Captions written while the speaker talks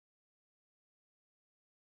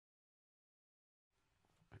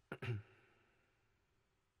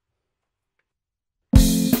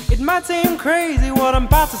It might seem crazy what I'm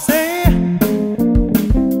about to say.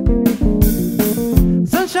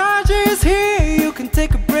 Sunshine is here, you can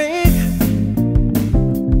take a break.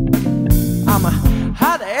 I'm a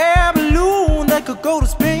hot air balloon that could go to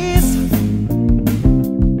space.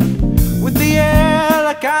 With the air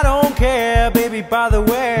like I don't care, baby, by the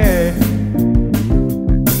way.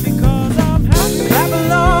 Because I'm happy. Clap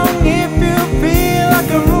along if you feel like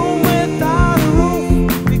a room without a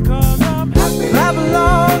roof. Because I'm happy. Clap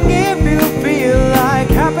along if you feel like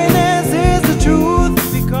happiness is the truth.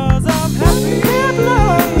 Because I'm happy. Clap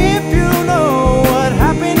along if you know what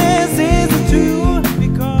happiness is the truth.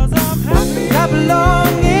 Because I'm happy. Clap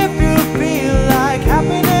along if you feel like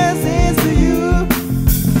happiness is to you.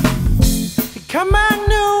 Come back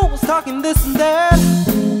new, talking this and that.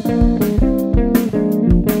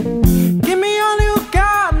 Give me all you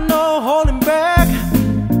got, no holding back.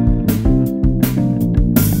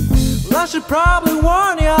 Well, I should probably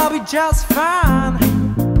warn you, I'll be just fine.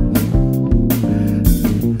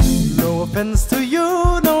 No offense to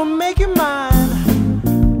you, don't make it mine.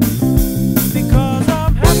 Because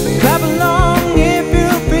I'm happy. Clap along if you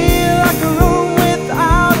feel like a room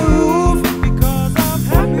without a roof. Because I'm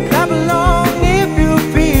happy. Clap along if you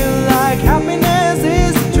feel like happiness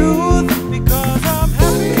is the truth. Because I'm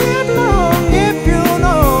happy. Clap along if you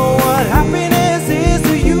know what happiness is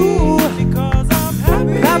to you. Because I'm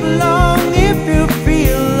happy. Clap along if you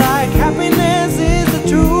feel like happiness is the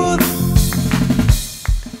truth.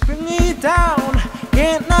 Bring me down,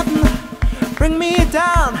 can't nothing bring me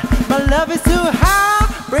down. My love is too high,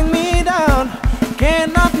 bring me down.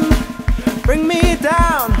 Can't nothing bring me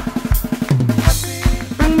down.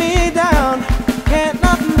 Bring me down, can't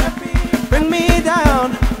nothing bring me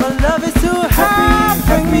down. My love is too high,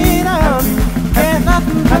 bring me down. Can't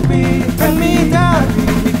nothing bring me down.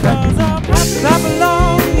 Because I'm happy. Clap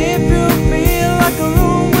along if you feel like a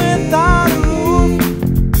room without a roof.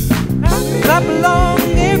 Clap along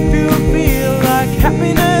if you feel like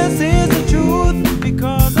happiness is the truth.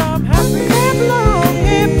 Because I'm happy. Clap along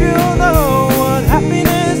if you know what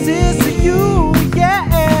happiness is to you.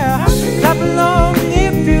 Yeah. Clap along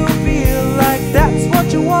if you feel like that's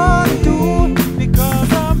what you want to do.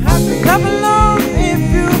 Because I'm happy. Clap along if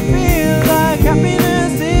you feel like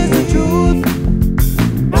happiness is the truth.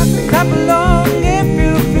 Clap along if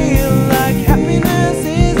you feel like happiness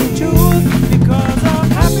is the truth. Because I'm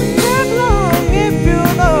happy. Clap along if you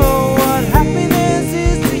know what happiness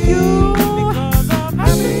is to you. Because I'm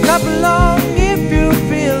happy. Clap along if you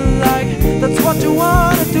feel like that's what you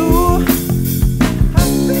wanna do.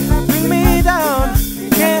 Bring me down,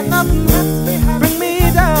 can't nothing bring me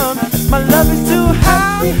down. My love is too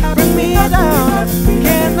high, bring me down.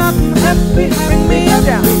 Can't nothing bring me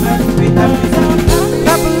down.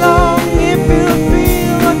 Clap along if you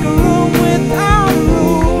feel like a room without a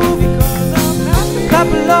roof. Clap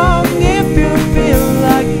along if you feel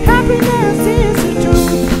like happiness is the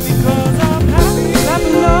truth. Because I'm happy. Clap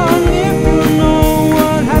along if you know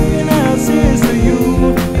what happiness is to you.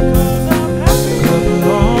 Because I'm happy. Clap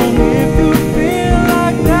along if you feel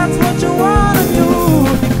like that's what you wanna do.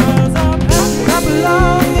 Because I'm happy. Clap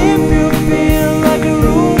along if you feel like a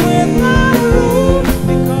room without a roof.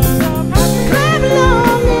 Because I'm happy. Clap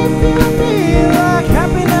along if you feel like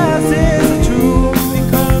happiness is the truth.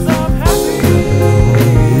 Because I'm happy.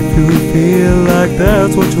 If you feel like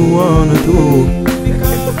that's what you wanna do.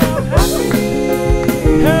 Because I'm happy.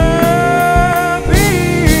 Happy.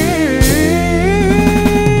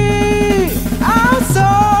 I'm so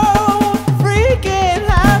freaking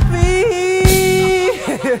happy.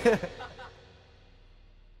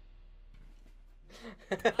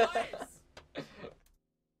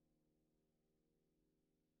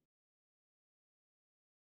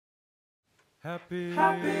 Happy.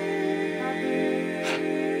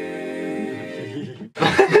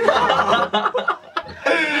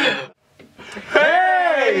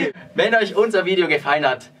 Hey! Wenn euch unser Video gefallen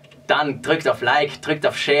hat, dann drückt auf Like, drückt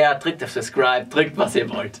auf Share, drückt auf Subscribe, drückt was ihr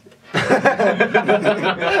wollt.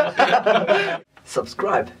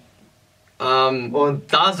 Subscribe.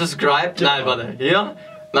 Und da Subscribe, nein, warte, hier,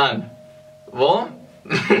 nein, wo?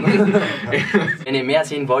 Wenn ihr mehr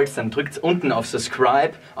sehen wollt, dann drückt unten auf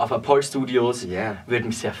Subscribe, auf Apollstudios, Yeah. würde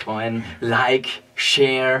mich sehr freuen. Like,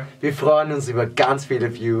 Share. Wir freuen uns über ganz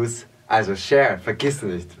viele Views. Also share, vergiss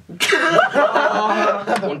nicht.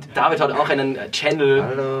 Und David hat auch einen Channel.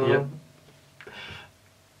 Hallo. Hier.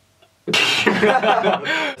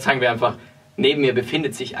 Sagen wir einfach, neben mir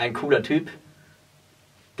befindet sich ein cooler Typ,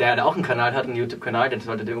 der auch einen Kanal hat, einen YouTube-Kanal, den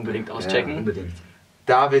solltet ihr unbedingt auschecken. Ja, unbedingt.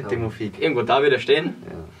 David Demofik. Irgendwo da wird er stehen.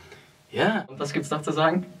 Ja. Ja, und was gibt's noch zu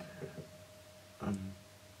sagen?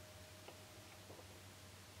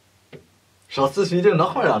 Schaust du das Video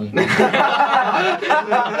nochmal an?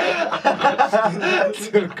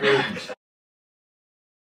 So gut.